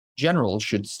generals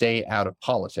should stay out of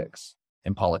politics,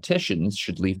 and politicians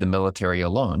should leave the military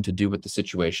alone to do what the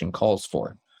situation calls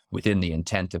for, within the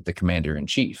intent of the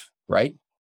commander-in-chief, right?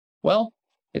 Well,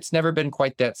 it's never been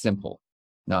quite that simple.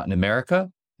 Not in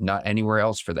America, not anywhere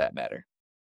else for that matter.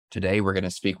 Today, we're going to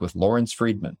speak with Lawrence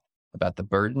Freedman about the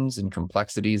burdens and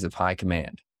complexities of high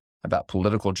command, about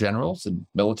political generals and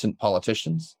militant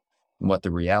politicians, and what the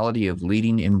reality of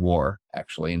leading in war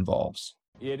actually involves.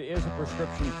 It is a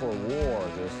prescription for war,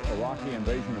 this Iraqi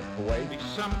invasion of Kuwait.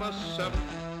 December 7,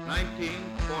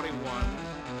 1941,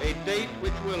 a date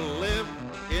which will live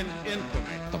in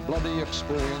infamy. The bloody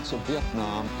experience of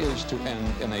Vietnam is to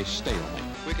end in a stalemate.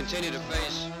 We continue to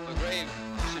face a grave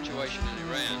situation in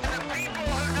Iran. The people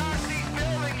who knock these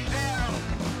buildings down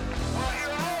will hear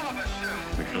all of us soon.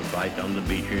 We shall fight on the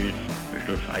beaches, we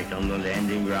shall fight on the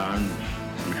landing grounds,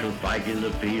 we shall fight in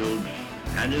the fields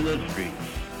and in the streets.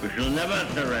 We shall never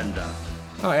surrender.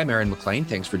 Hi, I'm Aaron McLean.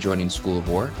 Thanks for joining School of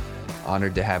War.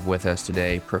 Honored to have with us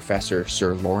today Professor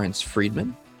Sir Lawrence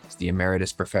Freedman. He's the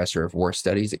Emeritus Professor of War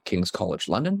Studies at King's College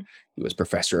London. He was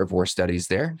Professor of War Studies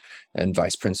there and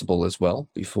Vice Principal as well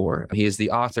before. He is the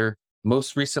author,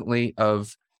 most recently,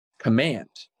 of Command,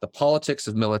 The Politics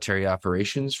of Military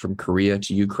Operations from Korea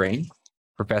to Ukraine.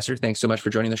 Professor, thanks so much for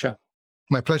joining the show.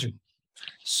 My pleasure.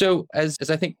 So, as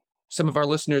I think some of our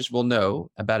listeners will know,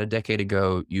 about a decade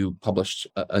ago, you published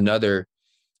another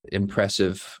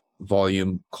impressive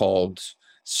volume called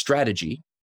Strategy.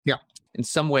 Yeah. In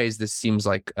some ways, this seems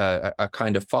like a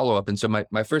kind of follow-up. And so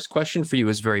my first question for you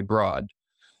is very broad.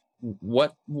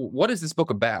 What is this book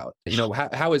about? You know,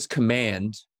 how is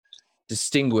Command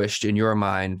distinguished in your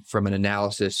mind from an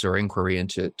analysis or inquiry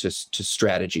into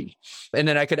strategy? And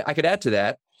then I could add to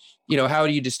that, you know, how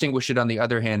do you distinguish it on the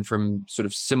other hand from sort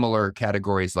of similar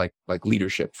categories like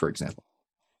leadership, for example?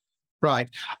 Right.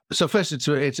 So first, it's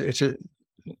a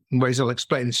in ways I'll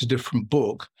explain, it's a different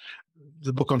book.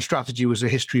 The book on strategy was a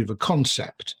history of a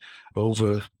concept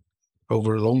over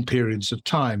long periods of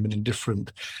time and in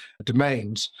different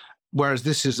domains, whereas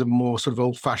this is a more sort of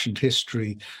old-fashioned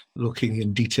history, looking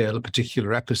in detail at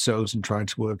particular episodes and trying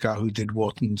to work out who did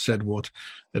what and said what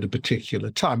at a particular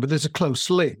time. But there's a close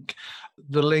link.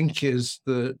 The link is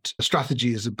that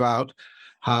strategy is about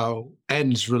how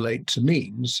ends relate to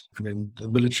means. I mean, the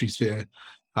military sphere,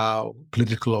 how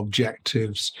political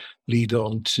objectives lead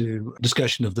on to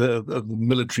discussion of the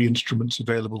military instruments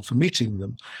available for meeting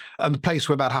them. And the place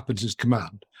where that happens is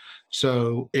command.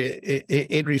 So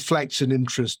it reflects an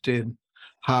interest in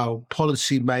how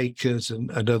policymakers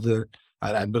and other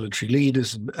and military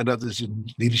leaders and others in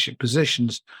leadership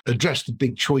positions address the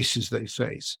big choices they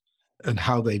face and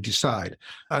how they decide.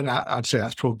 And I'd say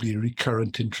that's probably a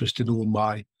recurrent interest in all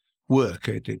my work.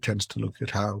 It tends to look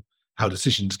at how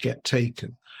decisions get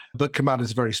taken. But command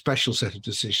is a very special set of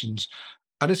decisions,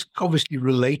 and it's obviously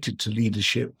related to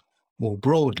leadership more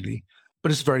broadly, but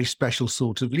it's a very special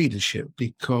sort of leadership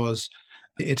because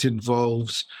it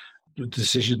involves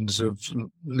decisions of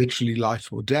literally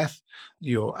life or death.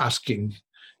 You're asking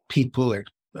people,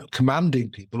 commanding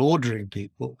people, ordering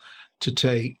people to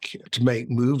make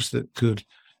moves that could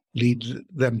lead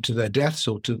them to their deaths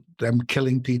or to them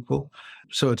killing people.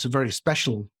 So it's a very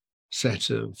special set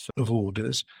of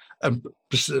orders. And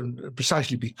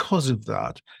precisely because of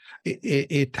that,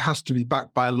 it has to be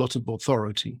backed by a lot of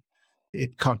authority.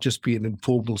 It can't just be an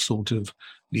informal sort of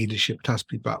leadership. It has to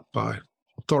be backed by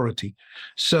authority.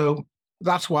 So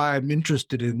that's why I'm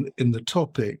interested in the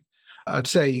topic. I'd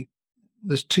say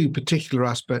there's two particular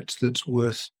aspects that's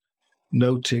worth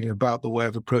noting about the way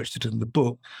I've approached it in the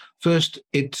book. First,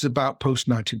 it's about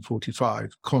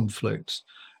post-1945 conflicts.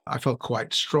 I felt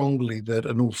quite strongly that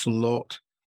an awful lot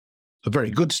of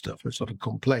very good stuff, it's not a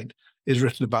complaint, is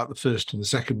written about the First and the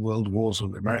Second World Wars or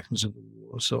the American Civil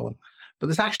War and so on. But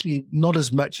there's actually not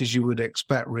as much as you would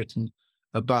expect written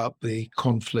about the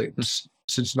conflicts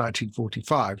since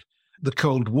 1945. The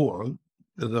Cold War,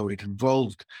 although it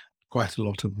involved quite a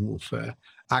lot of warfare,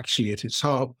 actually at its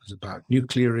heart was about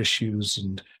nuclear issues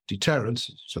and deterrence,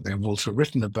 so they've also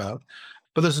written about.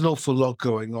 But there's an awful lot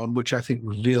going on, which I think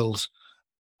reveals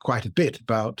quite a bit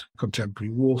about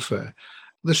contemporary warfare.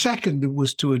 The second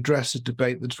was to address a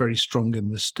debate that's very strong in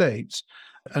the States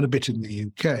and a bit in the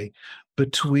UK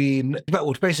about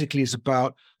what basically is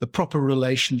about the proper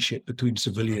relationship between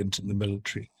civilians and the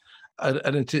military. And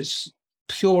at its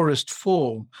purest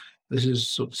form, this is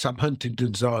sort of Sam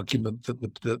Huntington's argument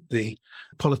that the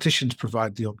politicians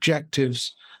provide the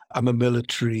objectives and the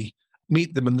military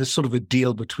meet them, and there's sort of a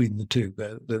deal between the two,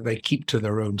 that they keep to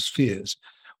their own spheres.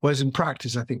 Whereas in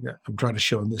practice, I think that I'm trying to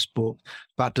show in this book,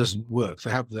 that doesn't work. They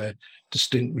have their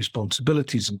distinct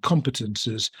responsibilities and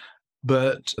competences,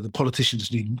 but the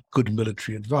politicians need good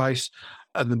military advice,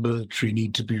 and the military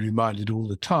need to be reminded all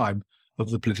the time of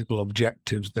the political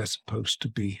objectives they're supposed to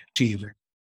be achieving.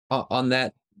 On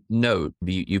that note,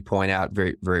 you point out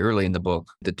very, very early in the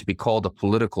book that to be called a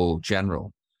political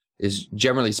general is,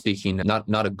 generally speaking,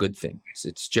 not a good thing.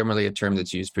 It's generally a term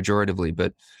that's used pejoratively,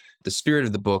 but the spirit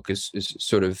of the book is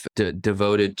sort of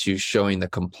devoted to showing the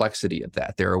complexity of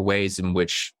that. There are ways in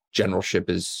which generalship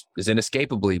is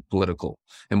inescapably political,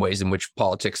 and ways in which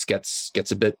politics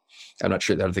gets a bit, I'm not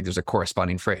sure, I don't think there's a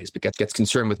corresponding phrase, but gets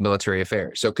concerned with military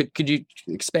affairs. So could you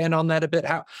expand on that a bit?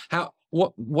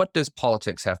 What does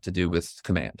politics have to do with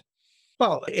command?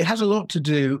 Well, it has a lot to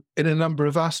do in a number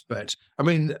of aspects. I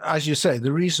mean, as you say,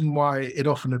 the reason why it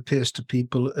often appears to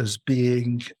people as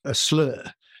being a slur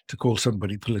to call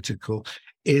somebody political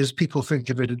is people think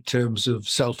of it in terms of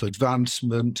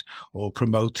self-advancement or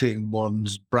promoting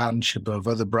one's branch above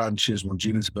other branches, one's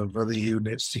unit above other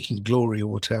units, seeking glory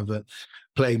or whatever,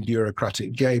 playing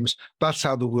bureaucratic games. That's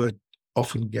how the word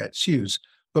often gets used.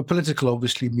 But political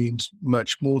obviously means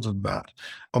much more than that.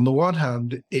 On the one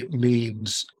hand, it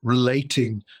means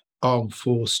relating armed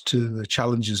force to the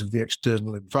challenges of the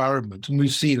external environment. And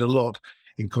we've seen a lot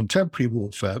in contemporary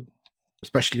warfare,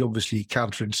 especially obviously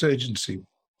counterinsurgency,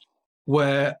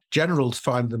 where generals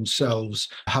find themselves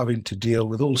having to deal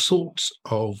with all sorts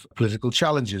of political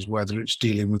challenges, whether it's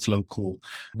dealing with local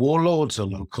warlords or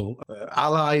local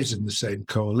allies in the same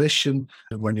coalition.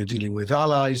 And when you're dealing with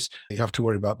allies, you have to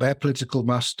worry about their political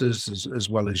masters as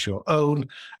well as your own.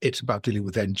 It's about dealing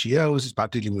with NGOs, it's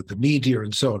about dealing with the media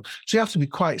and so on. So you have to be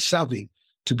quite savvy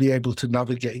to be able to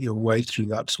navigate your way through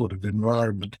that sort of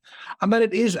environment. And then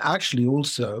it is actually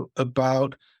also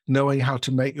about knowing how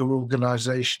to make your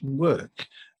organization work.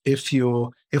 If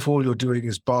all you're doing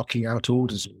is barking out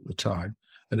orders all the time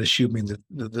and assuming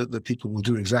that the people will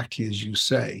do exactly as you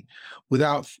say,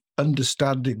 without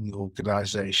understanding the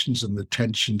organizations and the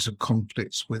tensions and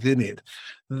conflicts within it,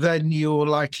 then you're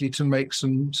likely to make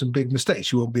some big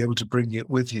mistakes. You won't be able to bring it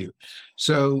with you.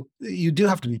 So you do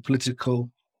have to be political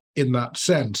in that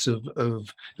sense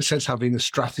of having a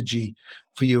strategy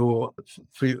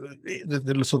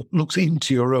that sort of looks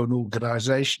into your own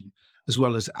organization as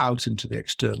well as out into the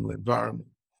external environment.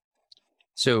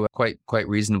 So quite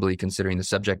reasonably, considering the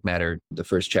subject matter, the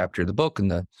first chapter of the book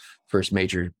and the first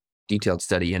major detailed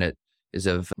study in it is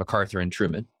of MacArthur and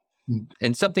Truman.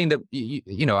 And something that,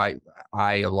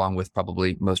 I along with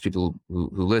probably most people who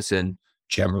listen,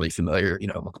 generally familiar.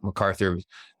 MacArthur was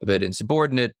a bit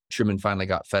insubordinate. Truman finally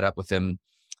got fed up with him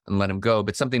and let him go.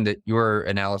 But something that your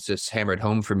analysis hammered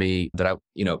home for me that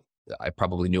I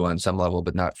probably knew on some level,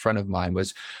 but not front of mind,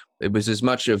 was it was as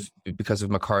much of because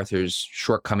of MacArthur's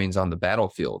shortcomings on the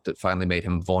battlefield that finally made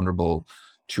him vulnerable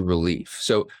to relief.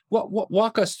 So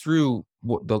walk us through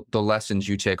the lessons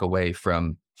you take away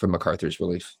from MacArthur's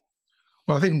relief.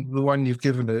 Well, I think the one you've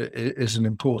given is an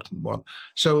important one.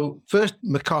 So first,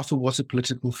 MacArthur was a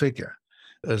political figure,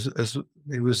 as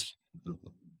he was the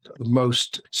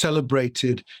most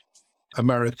celebrated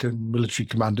American military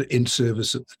commander in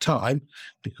service at the time,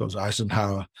 because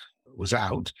Eisenhower was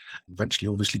out, eventually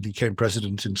obviously became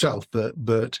president himself, but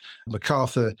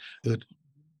MacArthur had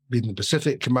been the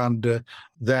Pacific commander,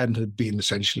 then had been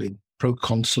essentially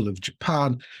proconsul of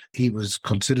Japan. He was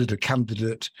considered a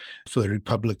candidate for the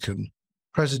Republican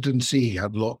presidency. He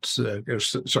had he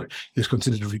was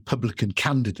considered a Republican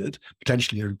candidate,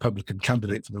 potentially a Republican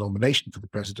candidate for the nomination for the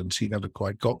presidency. He never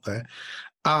quite got there.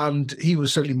 And he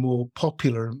was certainly more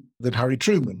popular than Harry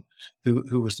Truman,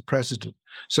 who was the president.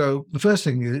 So the first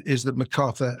thing is that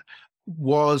MacArthur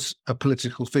was a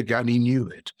political figure and he knew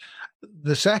it.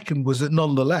 The second was that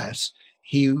nonetheless,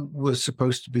 he was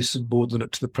supposed to be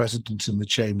subordinate to the president in the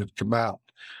chain of command.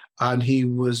 And he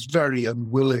was very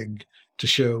unwilling to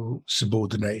show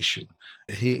subordination.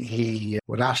 He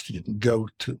when asked, he didn't go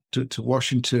to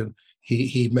Washington.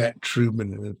 He met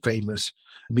Truman in a famous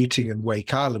meeting in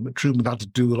Wake Island, but Truman had to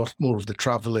do a lot more of the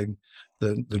traveling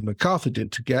than MacArthur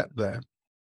did to get there.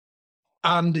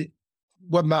 And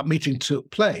when that meeting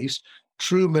took place,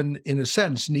 Truman, in a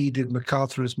sense, needed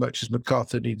MacArthur as much as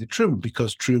MacArthur needed Truman,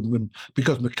 because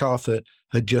MacArthur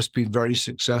had just been very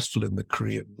successful in the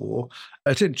Korean War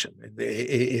in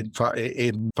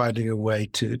finding a way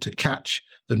to catch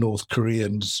the North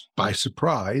Koreans by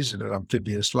surprise in an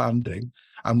amphibious landing,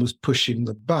 and was pushing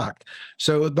them back.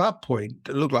 So at that point,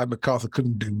 it looked like MacArthur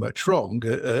couldn't do much wrong,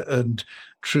 and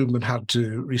Truman had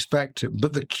to respect him.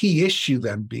 But the key issue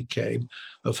then became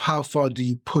of how far do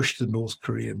you push the North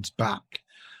Koreans back?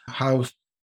 How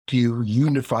do you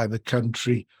unify the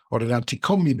country on an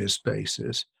anti-communist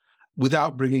basis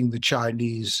without bringing the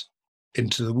Chinese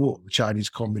into the war? The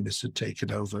Chinese communists had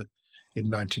taken over in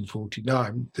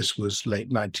 1949. This was late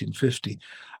 1950.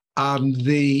 And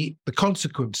the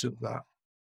consequence of that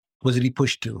was that he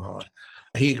pushed too hard.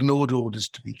 He ignored orders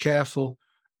to be careful,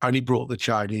 and he brought the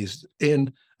Chinese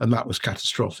in, and that was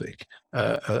catastrophic.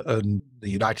 And the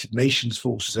United Nations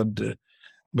forces under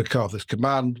MacArthur's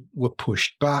command were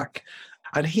pushed back,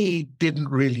 and he didn't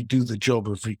really do the job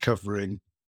of recovering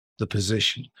the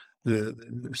position. The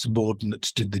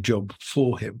subordinates did the job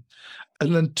for him.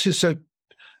 And then so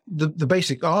the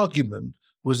basic argument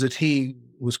was that he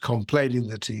was complaining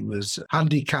that he was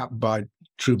handicapped by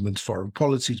Truman's foreign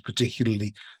policies,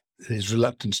 particularly his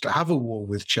reluctance to have a war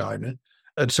with China.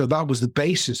 And so that was the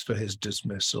basis for his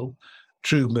dismissal.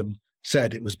 Truman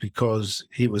said it was because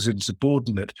he was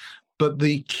insubordinate. But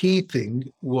the key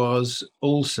thing was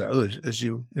also, as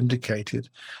you indicated,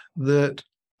 that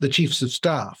the chiefs of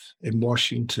staff in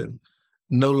Washington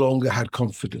no longer had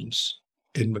confidence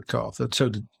in MacArthur. So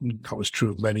that was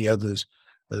true of many others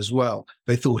as well.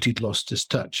 They thought he'd lost his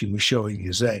touch and was showing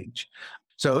his age.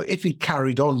 So if he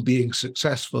carried on being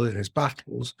successful in his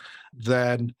battles,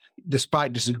 then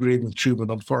despite disagreeing with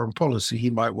Truman on foreign policy, he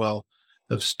might well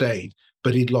have stayed,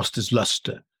 but he'd lost his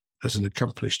luster as an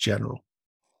accomplished general.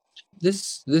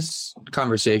 This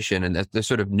conversation and the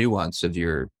sort of nuance of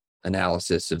your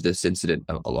analysis of this incident,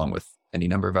 along with any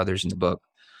number of others in the book,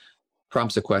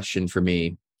 prompts a question for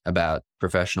me about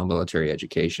professional military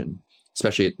education,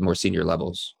 especially at more senior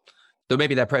levels. Though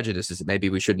maybe that prejudices it. Maybe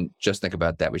we shouldn't just think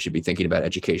about that. We should be thinking about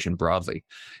education broadly.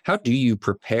 How do you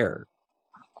prepare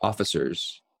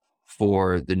officers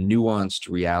for the nuanced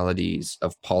realities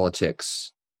of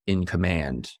politics in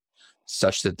command,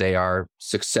 such that they are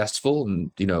successful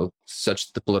and, such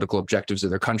that the political objectives of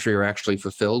their country are actually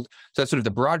fulfilled? So that's sort of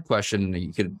the broad question.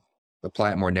 You could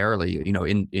apply it more narrowly,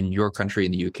 in your country,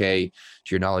 in the UK, to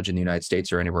your knowledge, in the United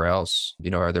States or anywhere else,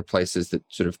 are there places that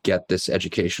sort of get this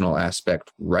educational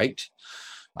aspect right?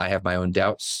 I have my own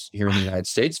doubts here in the United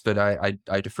States, but I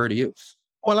defer to you.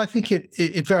 Well, I think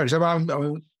it varies.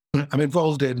 I'm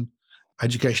involved in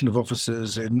education of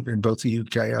officers in both the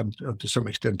UK and to some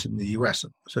extent in the US.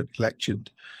 I've certainly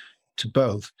lectured to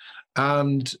both.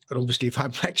 And obviously, if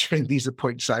I'm lecturing, these are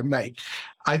points I make.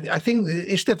 I think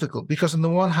it's difficult because on the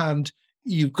one hand,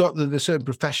 you've got the certain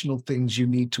professional things you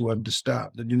need to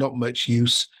understand, and you're not much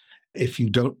use if you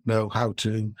don't know how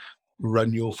to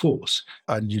run your force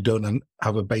and you don't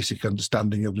have a basic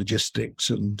understanding of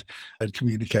logistics and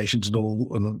communications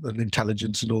and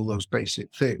intelligence and all those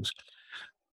basic things.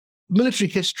 Military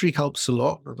history helps a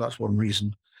lot. That's one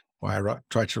reason why I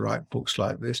try to write books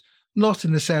like this. Not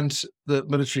in the sense that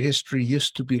military history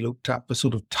used to be looked at for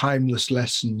sort of timeless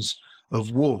lessons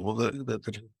of war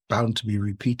that are bound to be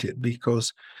repeated,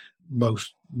 because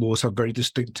most wars have very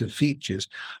distinctive features,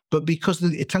 but because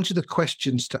it tells you the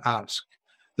questions to ask,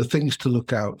 the things to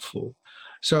look out for.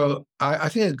 So I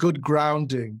think a good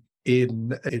grounding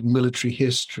in military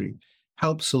history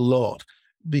helps a lot,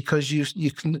 because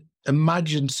you can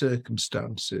imagine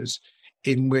circumstances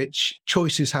in which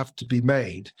choices have to be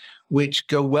made, which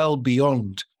go well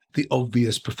beyond the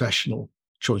obvious professional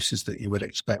choices that you would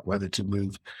expect, whether to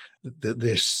move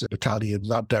this battalion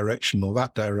that direction or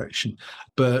that direction.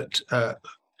 But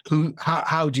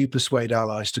how do you persuade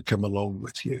allies to come along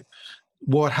with you?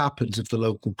 What happens if the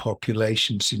local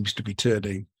population seems to be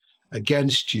turning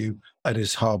against you and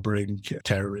is harboring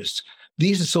terrorists?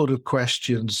 These are sort of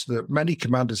questions that many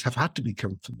commanders have had to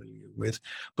become familiar with,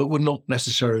 but were not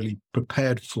necessarily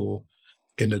prepared for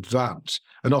in advance,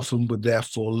 and often would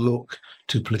therefore look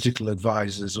to political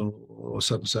advisors or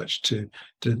some such to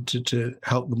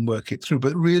help them work it through.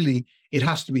 But really, it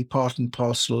has to be part and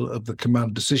parcel of the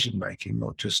command decision-making,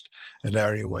 not just an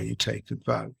area where you take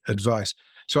advice.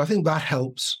 So I think that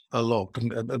helps a lot,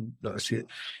 and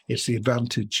it's the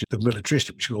advantage of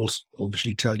militaristic, which will also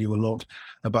obviously tell you a lot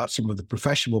about some of the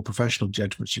professional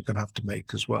judgments you're going to have to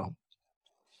make as well.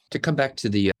 To come back to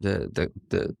the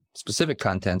specific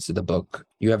contents of the book,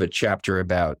 you have a chapter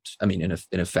about, in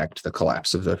effect, the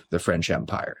collapse of the French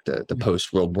Empire, the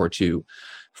post-World War II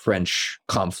French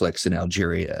conflicts in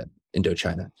Algeria,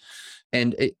 Indochina.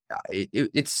 And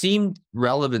it seemed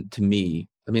relevant to me.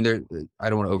 I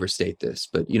don't want to overstate this,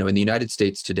 but, in the United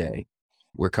States today,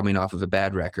 we're coming off of a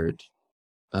bad record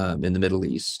in the Middle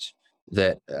East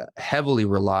that heavily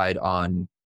relied on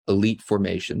elite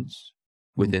formations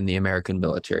within the American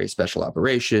military, special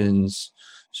operations,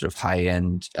 sort of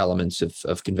high-end elements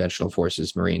of conventional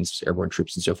forces, Marines, airborne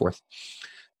troops, and so forth.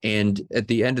 And at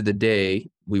the end of the day,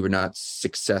 we were not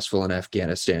successful in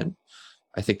Afghanistan.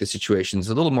 I think the situation's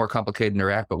a little more complicated in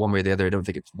Iraq, but one way or the other, I don't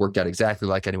think it's worked out exactly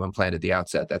like anyone planned at the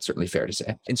outset. That's certainly fair to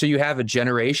say. And so you have a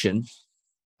generation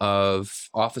of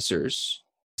officers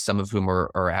some of whom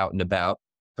are out and about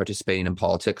participating in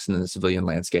politics and in the civilian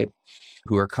landscape,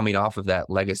 who are coming off of that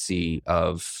legacy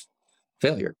of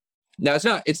failure. Now,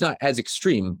 it's not as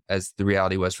extreme as the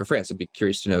reality was for France. I'd be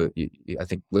curious to know, I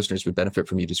think listeners would benefit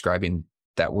from you describing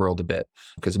that world a bit,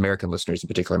 because American listeners in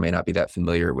particular may not be that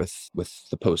familiar with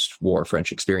the post-war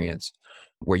French experience,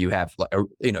 where you have,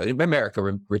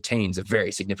 America retains a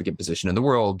very significant position in the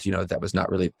world. That was not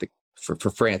really for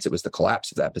France, it was the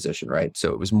collapse of that position, right?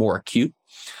 So it was more acute,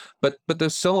 but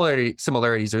those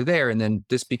similarities are there. And then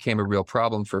this became a real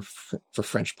problem for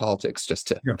French politics, just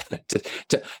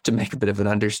to make a bit of an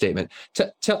understatement.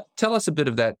 Tell us a bit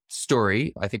of that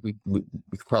story. I think we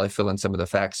could probably fill in some of the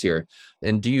facts here.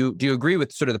 And do you agree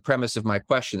with sort of the premise of my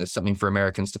question as something for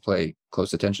Americans to pay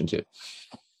close attention to?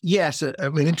 Yes, I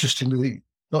mean, interestingly,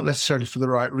 not necessarily for the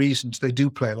right reasons, they do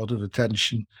pay a lot of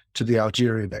attention to the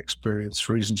Algerian experience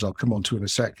for reasons I'll come on to in a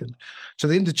second. So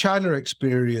the Indochina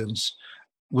experience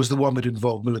was the one that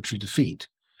involved military defeat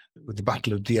with the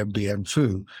Battle of Dien Bien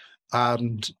Phu.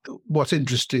 And what's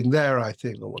interesting there, I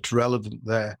think, or what's relevant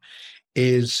there,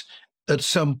 is at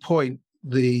some point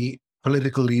the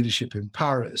political leadership in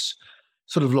Paris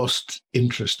sort of lost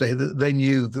interest. They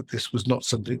knew that this was not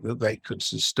something that they could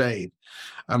sustain.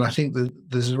 And I think that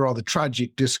there's a rather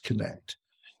tragic disconnect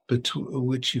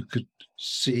which you could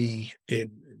see in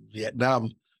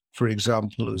Vietnam, for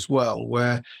example, as well,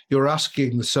 where you're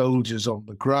asking the soldiers on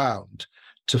the ground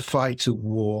to fight a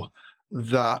war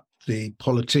that the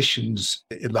politicians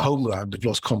in the homeland have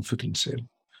lost confidence in.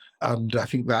 And I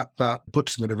think that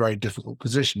puts them in a very difficult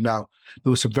position. Now,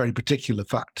 there were some very particular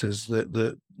factors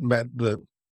that meant that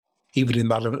even in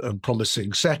that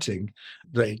unpromising setting,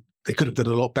 they could have done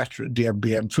a lot better at Dien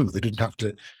Bien Phu. They didn't have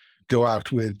to go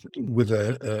out with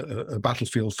a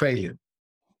battlefield failure.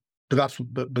 But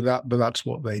that's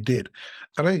what they did.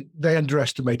 And they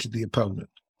underestimated the opponent,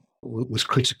 was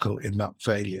critical in that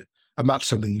failure. And that's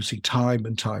something you see time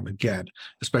and time again,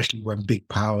 especially when big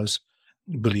powers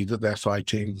believe that they're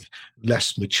fighting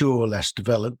less mature, less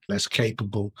developed, less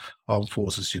capable armed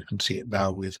forces. You can see it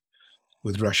now with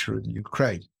Russia and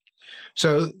Ukraine.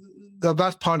 So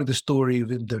that's part of the story of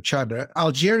Indochina.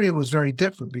 Algeria was very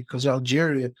different because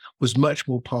Algeria was much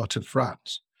more part of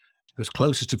France. It was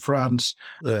closer to France.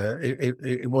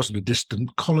 It wasn't a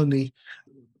distant colony.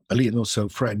 A million or so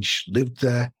French lived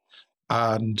there.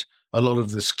 And a lot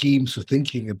of the schemes for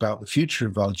thinking about the future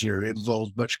of Algeria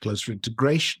involved much closer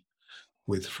integration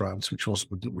with France, which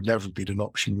would never have been an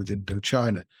option with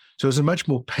Indochina. So it was a much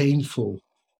more painful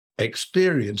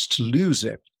experience to lose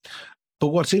it. But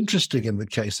what's interesting in the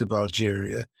case of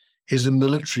Algeria is the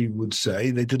military would say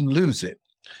they didn't lose it.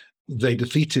 They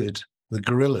defeated the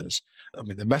guerrillas. I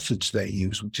mean, the methods they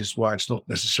use, which is why it's not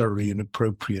necessarily an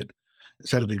appropriate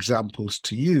set of examples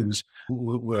to use,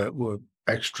 were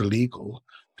extra legal,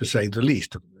 to say the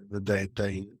least.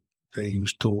 They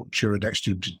used torture and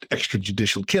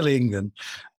extrajudicial killing, and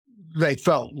they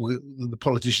felt the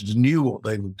politicians knew what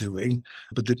they were doing,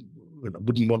 but they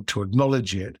wouldn't want to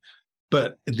acknowledge it.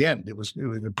 But in the end, it was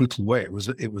in a brutal way. It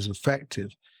was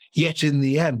effective. Yet in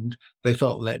the end, they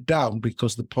felt let down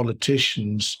because the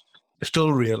politicians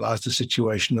still realized the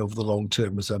situation over the long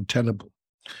term was untenable.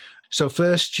 So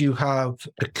first you have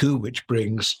a coup, which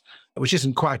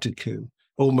isn't quite a coup,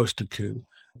 almost a coup,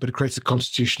 but it creates a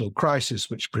constitutional crisis,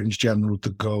 which brings General de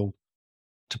Gaulle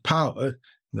to power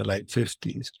in the late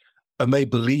 50s. And they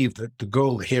believe that de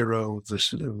Gaulle, the hero of the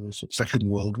Second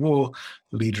World War,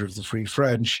 the leader of the Free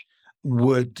French,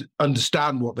 would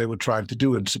understand what they were trying to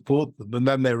do and support them. And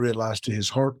then they realized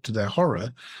to their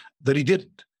horror that he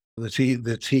didn't, that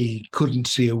he couldn't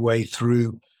see a way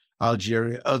through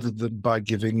Algeria other than by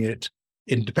giving it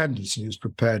independence. And he was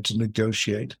prepared to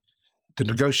negotiate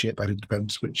that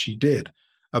independence, which he did.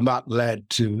 And that led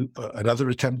to another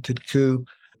attempted coup,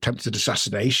 attempted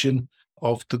assassination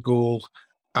of de Gaulle,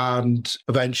 and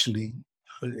eventually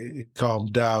it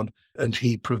calmed down and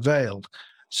he prevailed.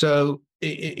 So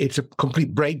it's a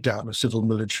complete breakdown of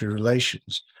civil-military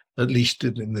relations, at least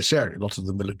in this area. A lot of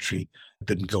the military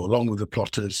didn't go along with the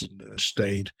plotters and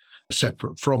stayed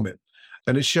separate from it.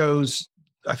 And it shows,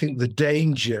 I think, the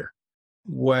danger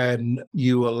when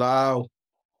you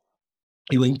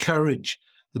encourage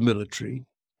the military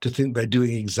to think they're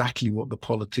doing exactly what the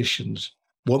politicians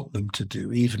want them to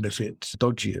do, even if it's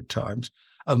dodgy at times,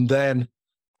 and then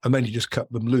you just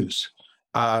cut them loose.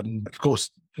 And of course,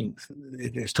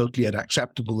 it's totally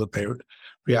unacceptable that they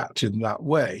react in that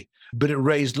way. But it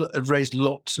raised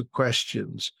lots of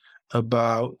questions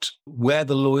about where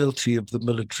the loyalty of the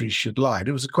military should lie. And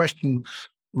it was a question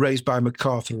raised by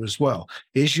MacArthur as well.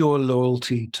 Is your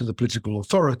loyalty to the political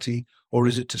authority, or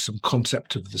is it to some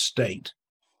concept of the state?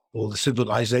 or the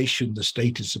civilization the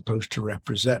state is supposed to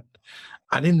represent.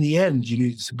 And in the end, you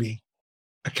need to be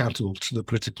accountable to the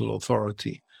political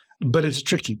authority. But it's a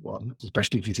tricky one,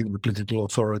 especially if you think the political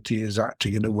authority is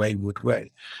acting in a wayward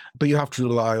way. But you have to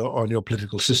rely on your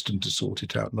political system to sort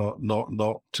it out,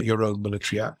 not your own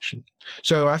military action.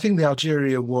 So I think the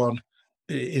Algeria one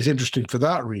is interesting for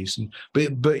that reason.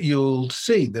 But you'll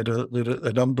see that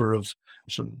a number of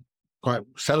sort of quite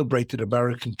celebrated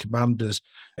American commanders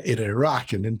in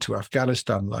Iraq and into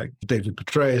Afghanistan, like David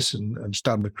Petraeus and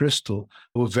Stan McChrystal,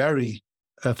 were very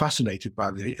fascinated by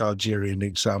the Algerian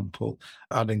example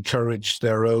and encouraged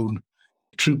their own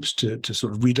troops to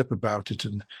sort of read up about it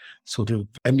and sort of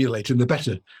emulate in the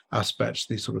better aspects,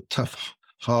 these sort of tough,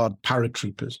 hard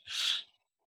paratroopers.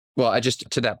 Well,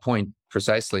 to that point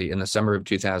precisely, in the summer of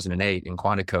 2008 in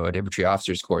Quantico at Infantry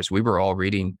Officers Course, we were all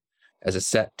reading as a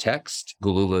set text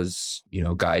Gouloula's,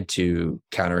 Guide to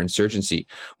Counterinsurgency.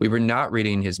 We were not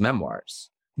reading his memoirs.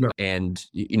 No. And,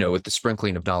 with the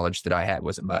sprinkling of knowledge that I had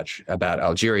wasn't much about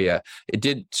Algeria, it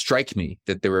did strike me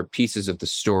that there were pieces of the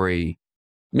story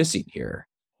missing here.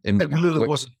 And Gouloula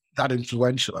wasn't that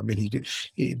influential. I mean,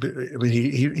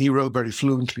 he wrote very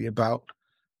fluently about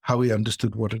how he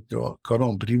understood what had gone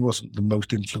on, but he wasn't the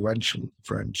most influential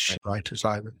French writers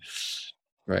either.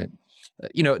 Right.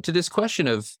 To this question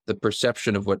of the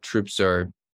perception of what troops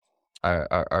are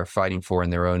fighting for in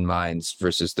their own minds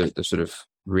versus the sort of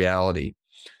reality,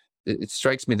 it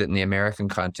strikes me that in the American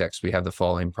context, we have the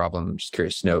following problem. I'm just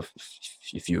curious to know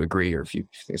if you agree or if you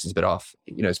think this is a bit off.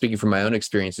 Speaking from my own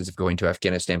experiences of going to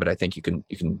Afghanistan, but I think you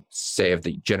can say of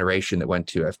the generation that went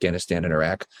to Afghanistan and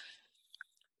Iraq,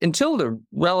 until the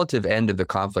relative end of the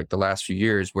conflict, the last few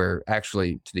years, where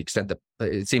actually, to the extent that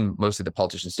it seemed mostly the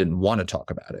politicians didn't want to talk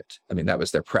about it. I mean, that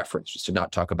was their preference, just to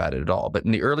not talk about it at all. But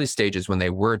in the early stages, when they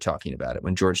were talking about it,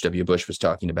 when George W. Bush was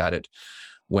talking about it,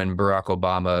 when Barack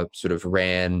Obama sort of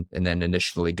ran and then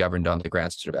initially governed on the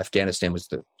grounds, sort of Afghanistan was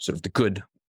the sort of the good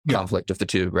conflict of the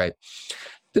two, right?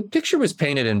 The picture was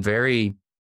painted in very,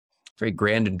 very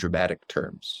grand and dramatic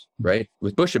terms, right?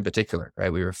 With Bush in particular,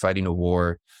 right? We were fighting a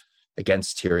war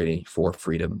against tyranny for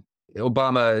freedom.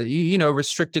 Obama,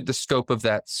 restricted the scope of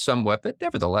that somewhat, but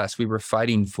nevertheless, we were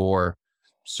fighting for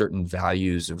certain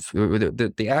values of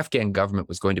the Afghan government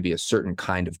was going to be a certain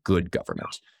kind of good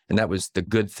government. And that was the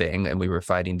good thing. And we were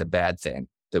fighting the bad thing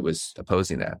that was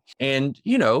opposing that. And,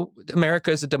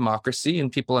 America is a democracy and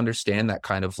people understand that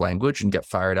kind of language and get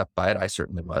fired up by it. I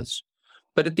certainly was.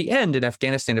 But at the end in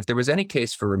Afghanistan, if there was any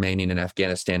case for remaining in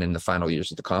Afghanistan in the final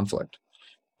years of the conflict,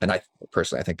 and I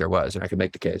personally, I think there was, and I could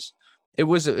make the case,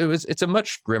 it's a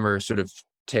much grimmer sort of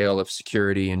tale of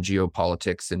security and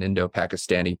geopolitics and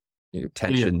Indo-Pakistani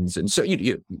tensions. And so,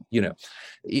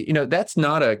 that's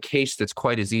not a case that's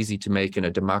quite as easy to make in a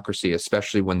democracy,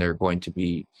 especially when there are going to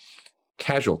be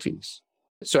casualties.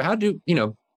 So how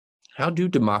do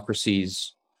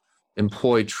democracies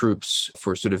employ troops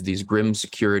for sort of these grim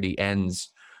security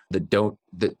ends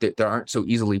that aren't so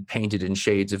easily painted in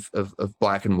shades of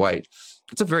black and white?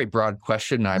 It's a very broad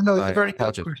question. It's a very good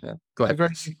question. Go ahead. A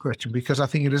very good question, because I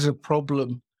think it is a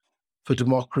problem for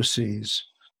democracies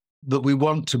that we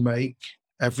want to make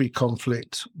every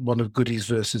conflict one of goodies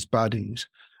versus baddies.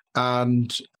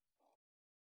 And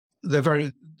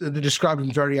they're described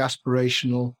in very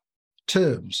aspirational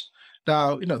terms.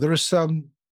 Now, there are some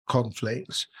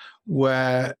conflicts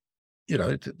where,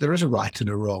 there is a right and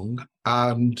a wrong,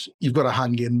 and you've got to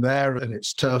hang in there, and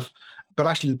it's tough. But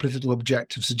actually, the political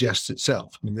objective suggests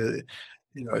itself. I mean,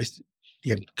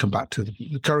 you come back to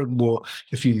the current war.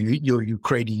 If you're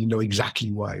Ukrainian, you know exactly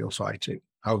why you're fighting.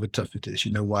 However tough it is,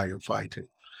 you know why you're fighting.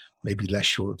 Maybe less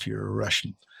sure if you're a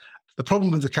Russian. The problem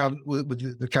with the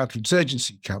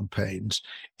counterinsurgency campaigns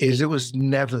is it was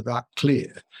never that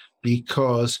clear,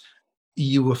 because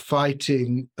you were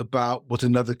fighting about what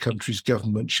another country's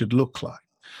government should look like.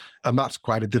 And that's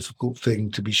quite a difficult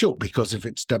thing to be sure, because if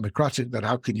it's democratic, then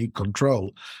how can you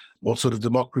control what sort of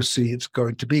democracy it's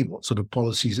going to be, what sort of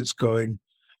policies it's going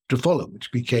to follow,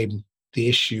 which became the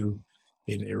issue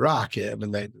in Iraq. I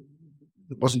mean, it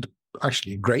wasn't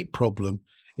actually a great problem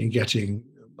in getting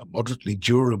a moderately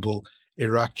durable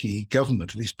Iraqi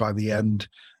government, at least by the end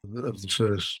of the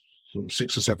first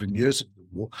 6 or 7 years of the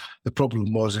war. The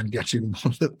problem was in getting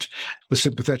one that was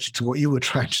sympathetic to what you were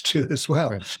trying to do as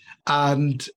well. Right.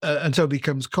 And so it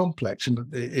becomes complex. And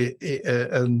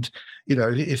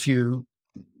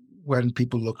when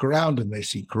people look around and they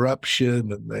see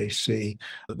corruption and they see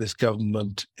that this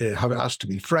government has to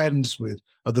be friends with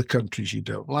other countries you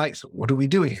don't like, so what are we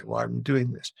doing here? Why are we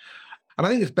doing this? And I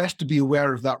think it's best to be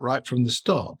aware of that right from the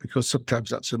start, because sometimes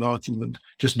that's an argument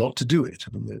just not to do it,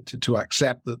 to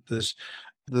accept that there's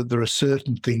that there are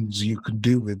certain things you can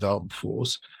do with armed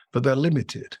force, but they're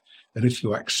limited. And if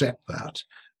you accept that,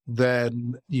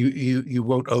 then you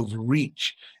won't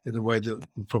overreach in the way that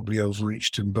we probably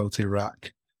overreached in both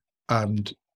Iraq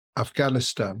and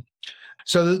Afghanistan.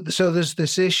 So there's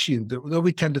this issue that though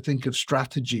we tend to think of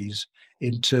strategies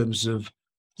in terms of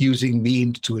using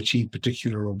means to achieve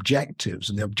particular objectives,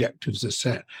 and the objectives are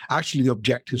set, actually the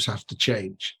objectives have to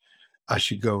change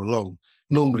as you go along.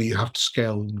 Normally you have to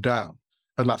scale them down,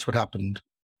 and that's what happened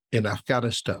in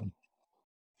Afghanistan.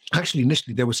 Actually,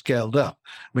 initially they were scaled up.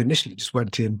 I mean, initially just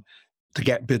went in to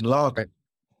get bin Laden,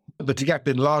 but to get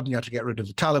bin Laden you had to get rid of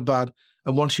the Taliban.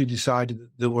 And once you decided that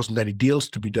there wasn't any deals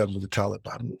to be done with the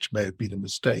Taliban, which may have been a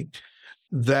mistake,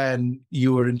 then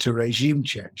you were into regime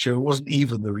change. So it wasn't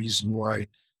even the reason why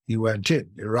you went in.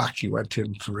 Iraq, you went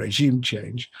in for regime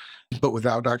change, but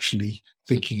without actually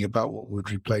thinking about what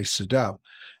would replace Saddam.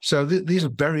 So these are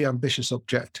very ambitious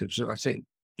objectives. And I think,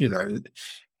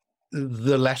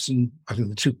 the lesson, I think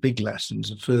the two big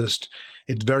lessons are first,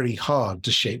 it's very hard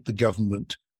to shape the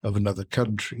government of another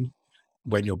country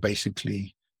when you're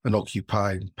basically an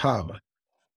occupying power.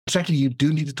 Secondly, you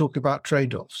do need to talk about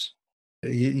trade-offs.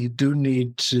 You do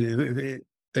need to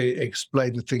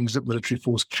explain the things that military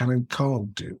force can and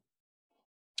can't do.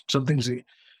 Something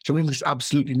that's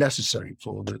absolutely necessary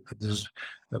for that. There's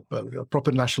a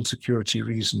proper national security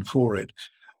reason for it,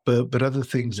 but other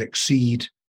things exceed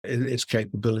its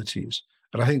capabilities.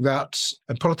 And I think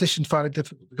and politicians find it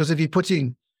difficult, because if you're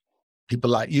putting people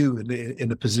like you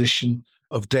in a position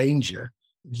of danger,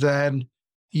 then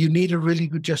you need a really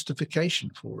good justification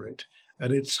for it.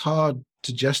 And it's hard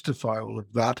to justify all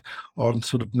of that on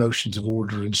sort of notions of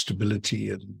order and stability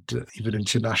and even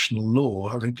international law.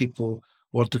 I think people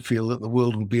want to feel that the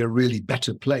world will be a really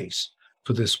better place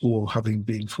for this war having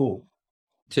been fought.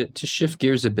 To shift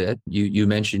gears a bit, you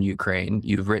mentioned Ukraine.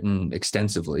 You've written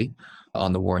extensively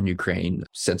on the war in Ukraine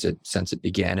since it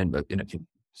began, and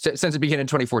since it began in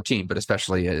 2014, but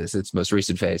especially as its most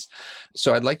recent phase.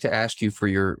 So I'd like to ask you for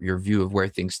your view of where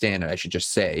things stand. And I should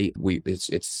just say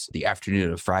it's the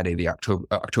afternoon of Friday, the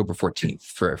October 14th,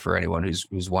 for anyone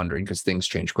who's wondering, because things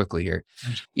change quickly here.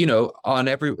 There's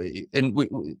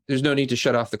no need to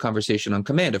shut off the conversation on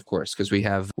command, of course, because we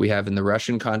have in the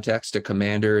Russian context a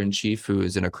commander in chief who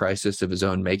is in a crisis of his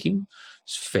own making,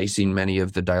 facing many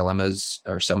of the dilemmas,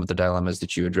 or some of the dilemmas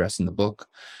that you address in the book.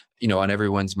 On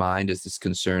everyone's mind is this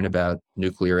concern about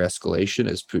nuclear escalation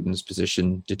as Putin's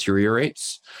position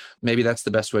deteriorates. Maybe that's the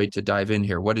best way to dive in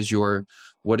here. What is your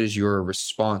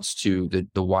response to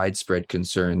the widespread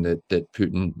concern that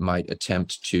Putin might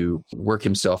attempt to work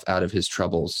himself out of his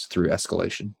troubles through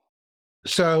escalation?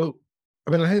 So,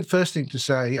 I think the first thing to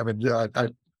say, I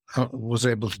was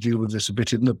able to deal with this a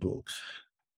bit in the book.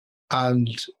 And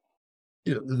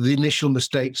the initial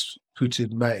mistakes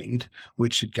Putin made,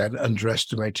 which again,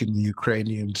 underestimating the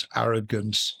Ukrainians'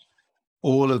 arrogance,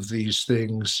 all of these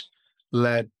things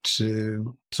led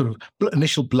to sort of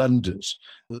initial blunders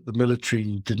that the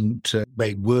military didn't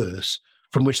make worse,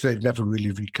 from which they've never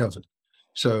really recovered.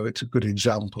 So it's a good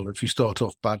example. If you start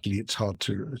off badly, it's hard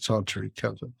to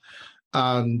recover.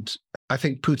 And I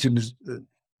think Putin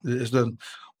has done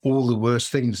all the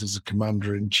worst things as a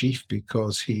commander-in-chief,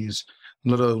 because he's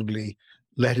not only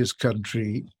led his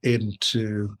country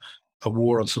into a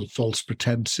war on sort of false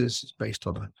pretenses. It's based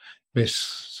on a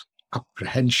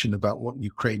misapprehension about what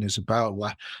Ukraine is about,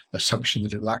 assumption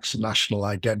that it lacks a national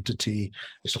identity,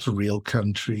 it's not a real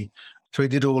country. So he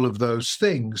did all of those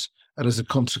things, and as a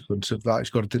consequence of that, he's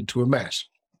got it into a mess,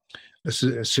 a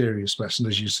serious mess. And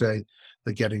as you say,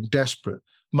 they're getting desperate.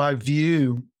 My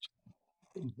view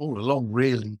all along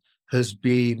really has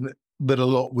been that a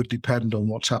lot would depend on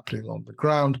what's happening on the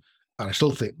ground. And I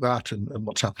still think that, and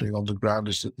what's happening on the ground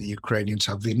is that the Ukrainians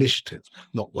have the initiative.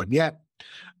 Not won yet.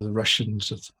 The Russians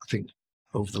have, I think,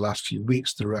 over the last few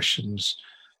weeks, the Russians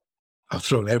have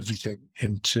thrown everything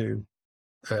into,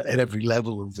 at every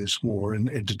level of this war,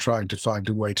 into trying to find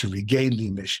a way to regain the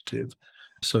initiative.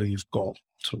 So you've got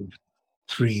sort of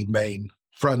three main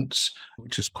fronts,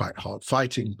 which is quite hard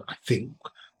fighting. But I think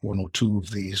one or two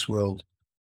of these will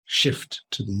shift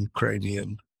to the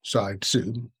Ukrainian side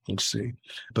soon, we'll see.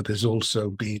 But there's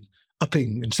also been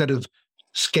upping, instead of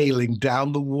scaling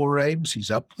down the war aims,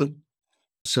 he's upped them,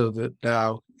 so that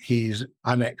now he's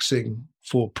annexing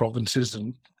 4 provinces,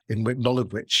 and in none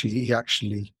of which he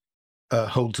actually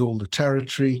holds all the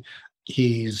territory.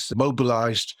 He's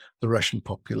mobilized the Russian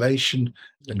population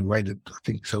in a way that I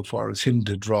think so far has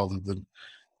hindered rather than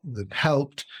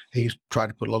helped. He's tried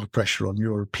to put a lot of pressure on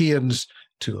Europeans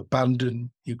to abandon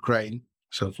Ukraine.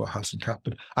 So far hasn't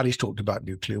happened. And he's talked about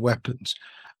nuclear weapons.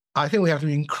 I think we have to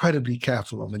be incredibly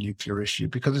careful on the nuclear issue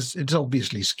because it's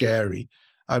obviously scary.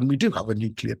 And we do have a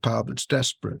nuclear power that's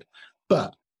desperate.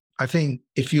 But I think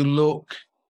if you look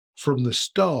from the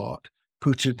start,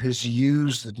 Putin has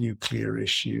used the nuclear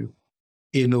issue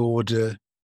in order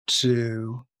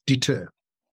to deter.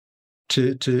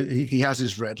 He has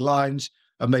his red lines,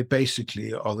 and they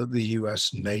basically are that the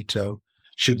US and NATO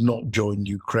should not join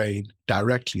Ukraine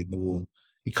directly in the war.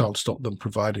 He can't stop them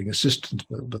providing assistance,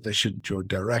 but they shouldn't join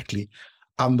directly.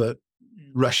 And that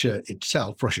Russia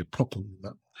itself, Russia proper, I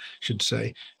should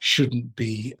say, shouldn't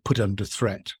be put under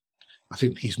threat. I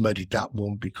think he's muddied that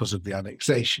one because of the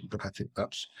annexation, but I think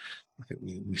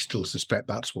we still suspect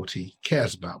that's what he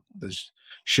cares about. There's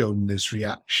shown this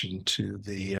reaction to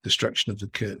the destruction of the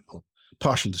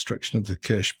partial destruction of the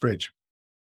Kerch Bridge.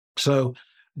 So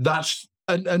that's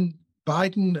and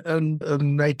Biden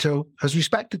and NATO has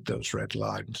respected those red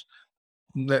lines.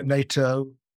 NATO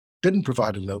didn't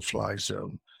provide a no-fly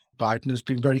zone. Biden has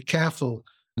been very careful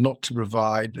not to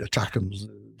provide ATACMS,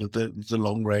 the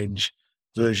long-range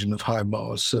version of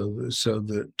HIMARS, so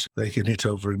that they can hit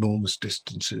over enormous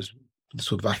distances, the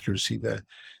sort of accuracy they're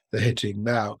hitting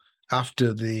now.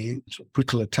 After the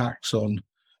brutal attacks on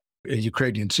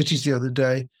Ukrainian cities the other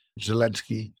day,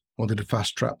 Zelensky wanted to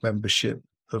fast-track membership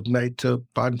of NATO.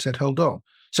 Biden said, hold on.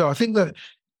 So I think that,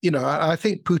 I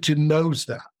think Putin knows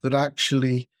that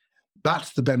actually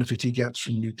that's the benefit he gets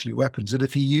from nuclear weapons. And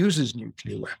if he uses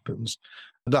nuclear weapons,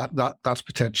 that's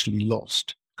potentially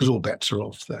lost because all bets are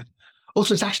off then.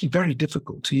 Also, it's actually very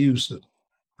difficult to use them.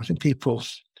 I think people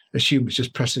assume it's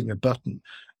just pressing a button.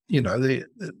 The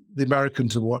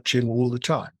Americans are watching all the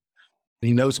time.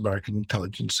 He knows American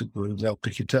intelligence, they'll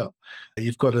pick it up.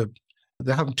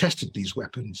 They haven't tested these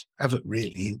weapons ever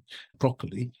really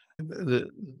properly. The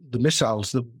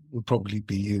missiles that will probably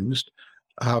be used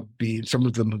some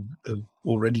of them have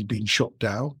already been shot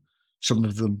down. Some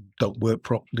of them don't work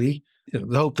properly.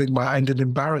 The whole thing might end in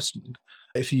embarrassment.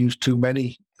 If you use too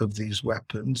many of these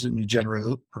weapons and you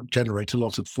generate a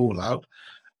lot of fallout,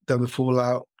 then the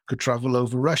fallout could travel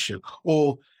over Russia.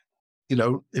 Or,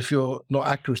 if you're not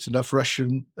accurate enough,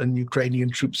 Russian and Ukrainian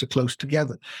troops are close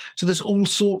together. So there's all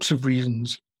sorts of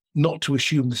reasons not to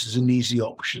assume this is an easy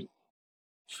option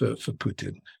for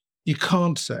Putin. You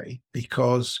can't say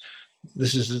because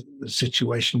this is a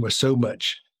situation where so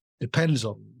much depends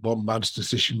on one man's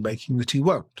decision-making that he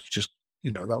won't. Just,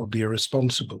 that would be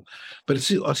irresponsible. But it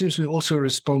seems to be also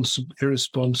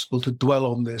irresponsible to dwell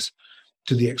on this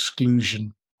to the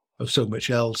exclusion of so much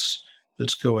else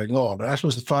that's going on. And I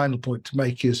suppose the final point to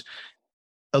make is,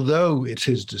 although it's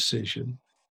his decision,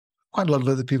 quite a lot of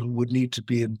other people would need to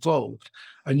be involved.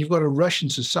 And you've got a Russian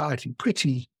society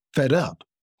pretty fed up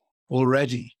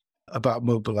already about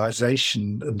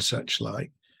mobilization and such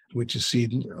like, which has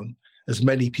seen as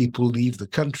many people leave the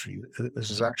country as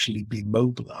has actually been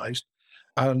mobilized,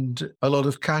 and a lot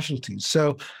of casualties.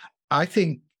 So I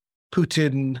think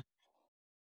Putin's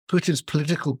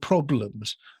political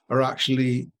problems are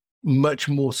actually much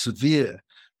more severe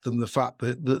than the fact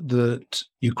that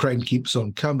Ukraine keeps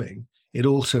on coming. It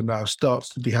also now starts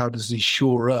to be, how does he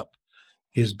shore up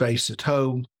his base at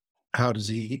home? How does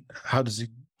he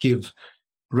give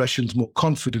Russians more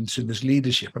confidence in his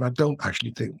leadership? And I don't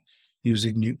actually think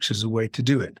using nukes is a way to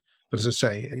do it. But as I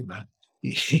say,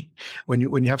 when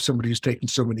you have somebody who's taken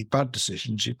so many bad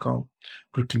decisions, you can't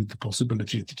preclude the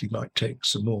possibility that he might take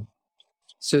some more.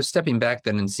 So stepping back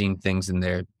then and seeing things in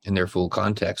their full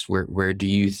context, where do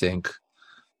you think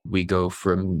we go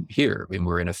from here? I mean,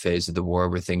 we're in a phase of the war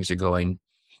where things are going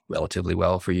relatively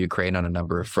well for Ukraine on a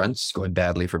number of fronts, going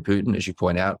badly for Putin, as you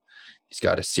point out. He's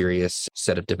got a serious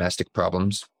set of domestic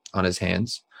problems on his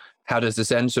hands. How does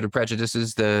this end? Sort of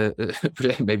prejudices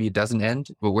maybe it doesn't end.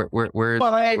 But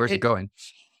where's it going?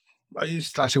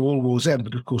 It's like all wars end,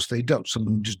 but of course they don't. Some of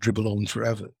them just dribble on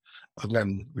forever and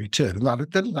then return.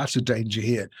 And that's a danger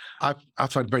here. I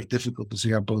find it very difficult to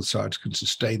see how both sides can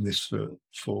sustain this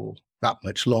for that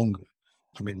much longer.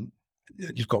 I mean,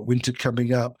 you've got winter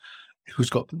coming up.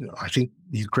 I think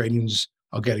the Ukrainians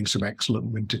are getting some excellent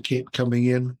winter kit coming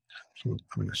in. So,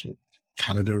 that's what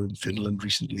Canada and Finland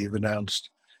recently have announced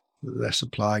that they're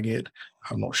supplying it.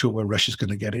 I'm not sure where Russia's going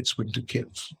to get its winter kit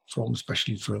from,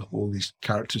 especially for all these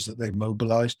characters that they've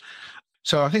mobilized.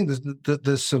 So I think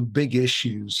there's some big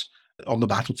issues on the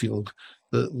battlefield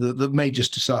that may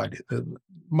just decide it.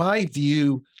 My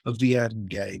view of the end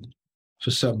game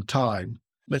for some time,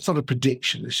 it's not a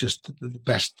prediction, it's just the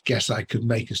best guess I can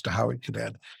make as to how it could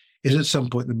end, is at some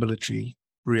point the military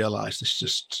realize this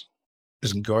just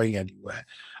isn't going anywhere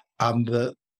and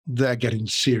that they're getting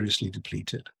seriously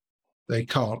depleted. They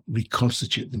can't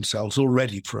reconstitute themselves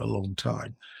already for a long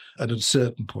time. And at a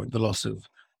certain point, the loss of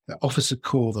the officer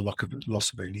corps, the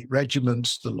loss of elite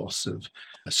regiments, the loss of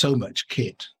so much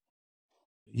kit,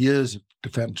 years of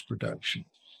defense production,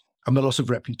 and the loss of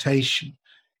reputation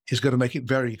is going to make it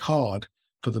very hard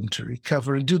for them to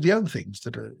recover and do the other things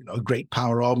that a great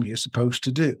power army is supposed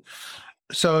to do.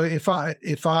 So if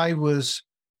I was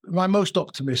my most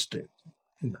optimistic,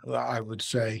 I would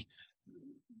say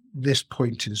this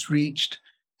point is reached.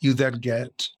 You then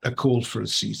get a call for a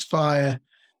ceasefire.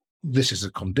 This is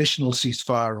a conditional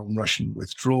ceasefire on Russian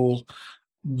withdrawal.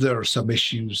 There are some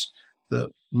issues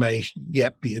that may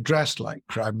yet be addressed, like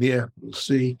Crimea, we'll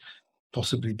see,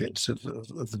 possibly bits of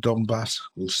the Donbass,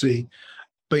 we'll see.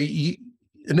 But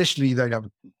initially, they have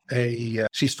a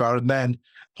ceasefire and then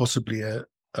possibly a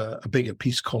bigger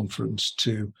peace conference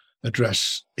to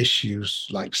address issues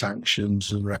like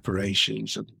sanctions and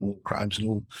reparations and war crimes and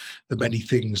all the many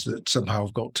things that somehow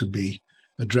have got to be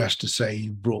addressed to say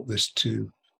you brought this to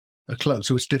a close.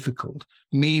 So it's difficult.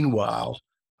 Meanwhile,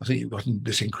 I think you've got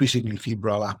this increasingly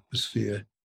febrile atmosphere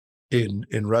in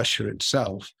Russia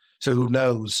itself. So who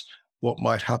knows what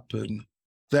might happen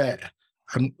there?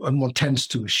 And one tends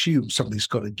to assume something's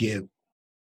got to give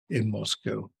in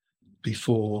Moscow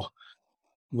before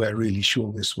we're really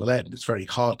sure this will end. It's very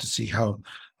hard to see how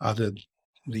either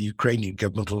the Ukrainian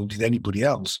government or indeed anybody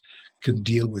else can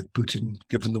deal with Putin,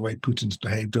 given the way Putin's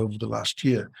behaved over the last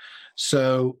year.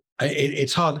 So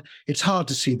it's hard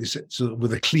to see this sort of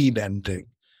with a clean ending.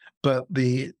 But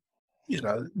the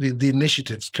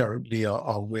initiatives currently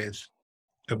are with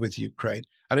Ukraine,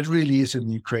 and it really is in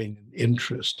the Ukrainian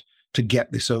interest to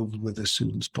get this over with as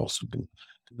soon as possible.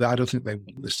 I don't think they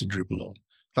want this to dribble on.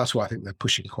 That's why I think they're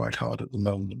pushing quite hard at the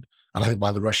moment, and I think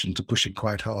why the Russians are pushing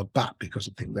quite hard back, because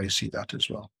I think they see that as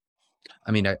well.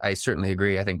 I mean, I certainly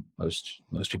agree. I think most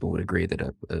people would agree that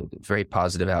a very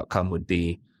positive outcome would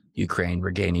be Ukraine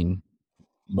regaining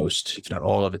most, if not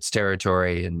all, of its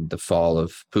territory and the fall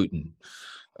of Putin.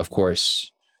 Of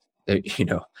course,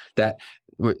 that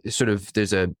sort of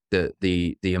there's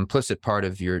the implicit part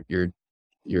of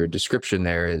your description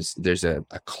there is there's a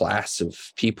class of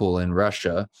people in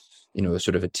Russia,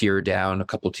 sort of a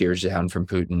couple tiers down from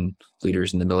Putin,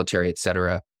 leaders in the military, et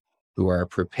cetera, who are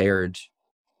prepared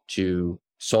to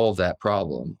solve that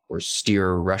problem or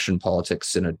steer Russian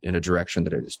politics in a direction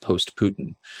that is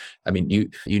post-Putin. I mean,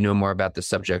 you know more about the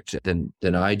subject than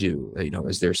I do.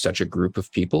 Is there such a group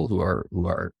of people who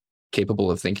are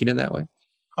capable of thinking in that way?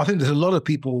 I think there's a lot of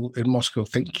people in Moscow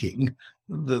thinking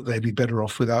that they'd be better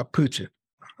off without Putin.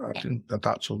 I think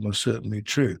that's almost certainly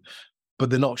true, but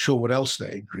they're not sure what else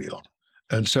they agree on.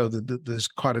 And so there's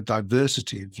quite a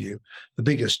diversity of view. The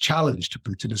biggest challenge to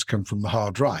Putin has come from the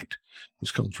hard right.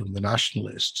 It's come from the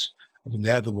nationalists. I mean,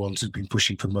 they're the ones who've been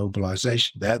pushing for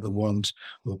mobilization. They're the ones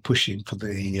who are pushing for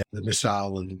the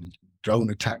missile and drone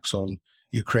attacks on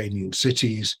Ukrainian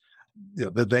cities.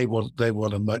 They want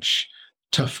a much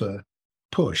tougher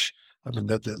push. I mean,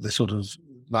 the sort of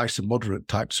nice and moderate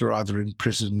types are either in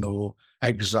prison or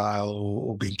exile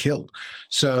or being killed.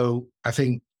 So I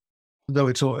think, though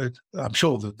I'm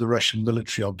sure that the Russian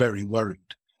military are very worried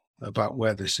about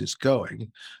where this is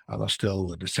going, and are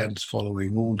still, in a sense,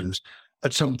 following orders.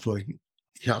 At some point,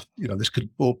 this could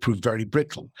all prove very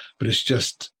brittle, but it's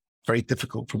just very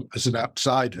difficult as an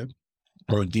outsider,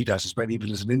 or indeed, I suspect, even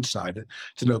as an insider,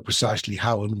 to know precisely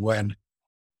how and when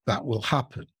that will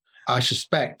happen. I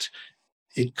suspect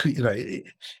it could,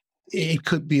 it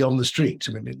could be on the streets.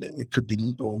 I mean, it could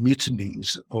be or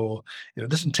mutinies, or it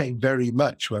doesn't take very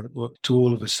much to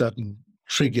all of a sudden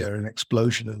trigger an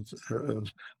explosion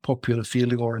of popular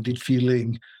feeling, or indeed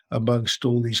feeling amongst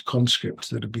all these conscripts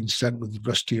that have been sent with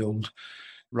rusty old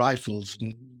rifles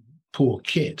and poor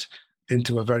kit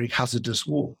into a very hazardous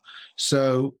war.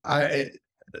 So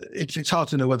it's hard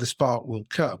to know whether the spark will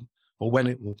come or when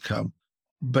it will come,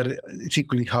 but it's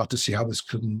equally hard to see how this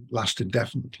can last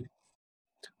indefinitely.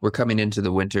 We're coming into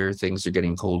the winter. Things are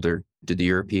getting colder. Did the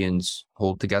Europeans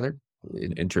hold together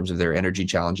in terms of their energy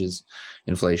challenges,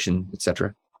 inflation, et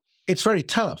cetera? It's very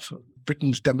tough.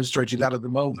 Britain's demonstrating that at the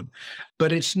moment.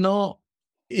 But it's not,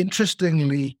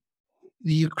 interestingly,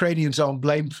 the Ukrainians aren't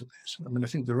blamed for this. I mean, I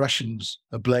think the Russians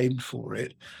are blamed for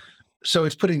it. So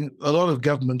it's putting a lot of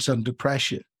governments under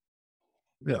pressure.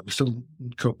 Some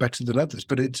cope better than others,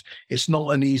 but it's not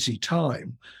an easy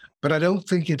time. But I don't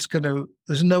think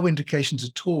there's no indications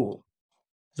at all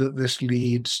that this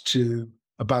leads to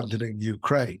abandoning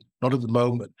Ukraine, not at the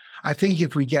moment. I think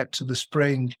if we get to the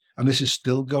spring and this is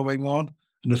still going on,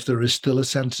 and if there is still a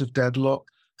sense of deadlock,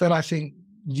 then I think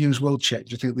views will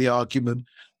change. I think the argument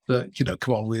that,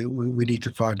 come on, we need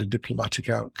to find a diplomatic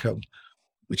outcome,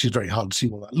 which is very hard to see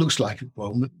what that looks like at the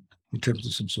moment. in terms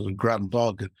of some sort of grand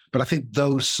bargain. But I think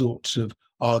those sorts of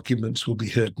arguments will be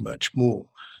heard much more.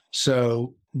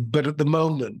 So, but at the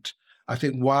moment, I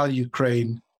think while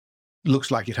Ukraine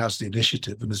looks like it has the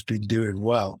initiative and has been doing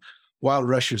well, while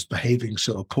Russia's behaving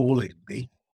so appallingly,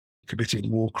 committing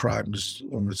war crimes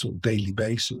on a sort of daily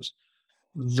basis,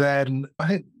 then I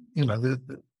think,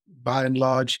 by and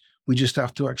large, we just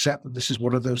have to accept that this is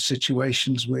one of those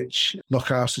situations which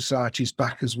knock our societies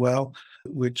back as well,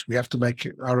 which we have to make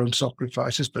our own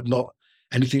sacrifices, but not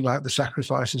anything like the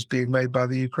sacrifices being made by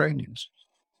the Ukrainians.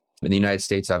 In the United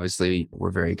States, obviously,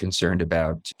 we're very concerned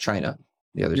about China,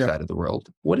 the other side of the world.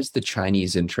 What is the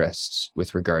Chinese interests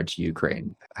with regard to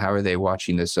Ukraine? How are they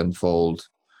watching this unfold?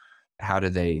 How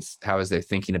is their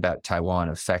thinking about Taiwan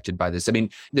affected by this? I mean,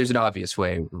 there's an obvious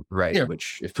way, right? Yeah.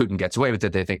 Which if Putin gets away with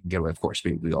it, they think can get away. Of course,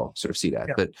 we all sort of see that.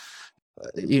 Yeah.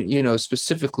 But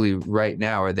specifically right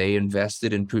now, are they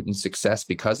invested in Putin's success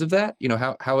because of that?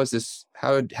 How is this?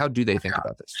 How do they think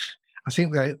about this? I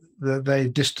think they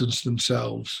distance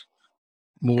themselves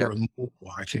more and more.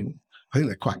 I think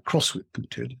they're quite cross with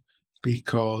Putin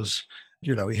because he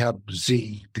had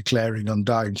Xi declaring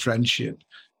undying friendship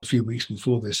a few weeks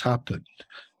before this happened.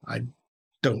 I'm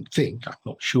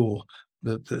not sure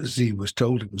that Xi was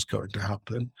told it was going to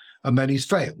happen, and then he's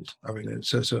failed. I mean,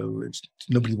 so it's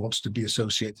nobody wants to be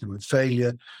associated with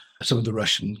failure. Some of the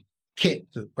Russian kit,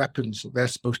 the weapons that they're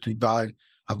supposed to be buying,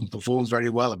 haven't performed very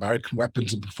well. American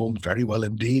weapons have performed very well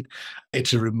indeed.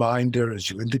 It's a reminder,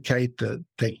 as you indicate, that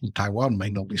taking Taiwan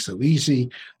may not be so easy,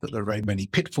 that there are very many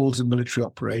pitfalls in military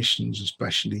operations,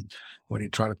 especially when you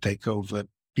try to take over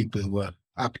people who are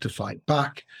apt to fight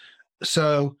back.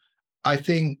 So I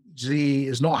think Xi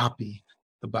is not happy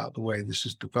about the way this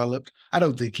has developed. I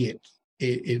don't think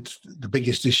it's the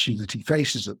biggest issue that he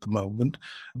faces at the moment,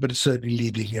 but it's certainly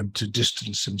leading him to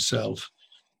distance himself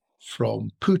from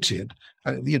Putin.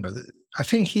 I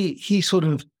think he sort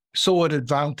of saw an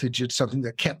advantage at something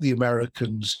that kept the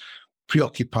Americans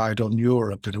preoccupied on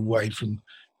Europe and away from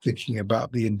thinking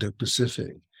about the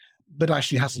Indo-Pacific, but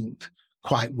actually hasn't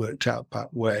quite worked out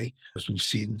that way. As we've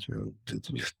seen through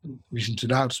the recent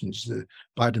announcements, the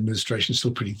Biden administration is still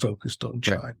pretty focused on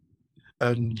China. Right.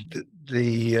 And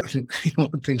I think one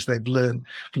of the things they've learned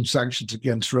from sanctions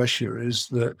against Russia is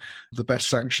that the best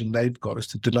sanction they've got is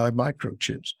to deny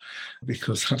microchips,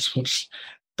 because that's what's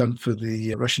done for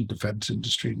the Russian defense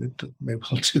industry. That may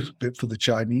well do a bit for the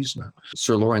Chinese now.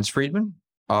 Sir Lawrence Freedman,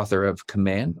 author of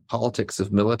Command, Politics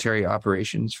of Military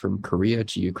Operations from Korea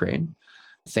to Ukraine.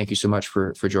 Thank you so much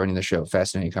for joining the show.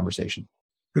 Fascinating conversation.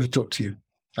 Good to talk to you.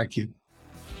 Thank you.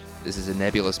 This is a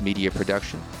Nebulous Media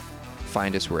production.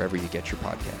 Find us wherever you get your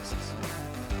podcasts.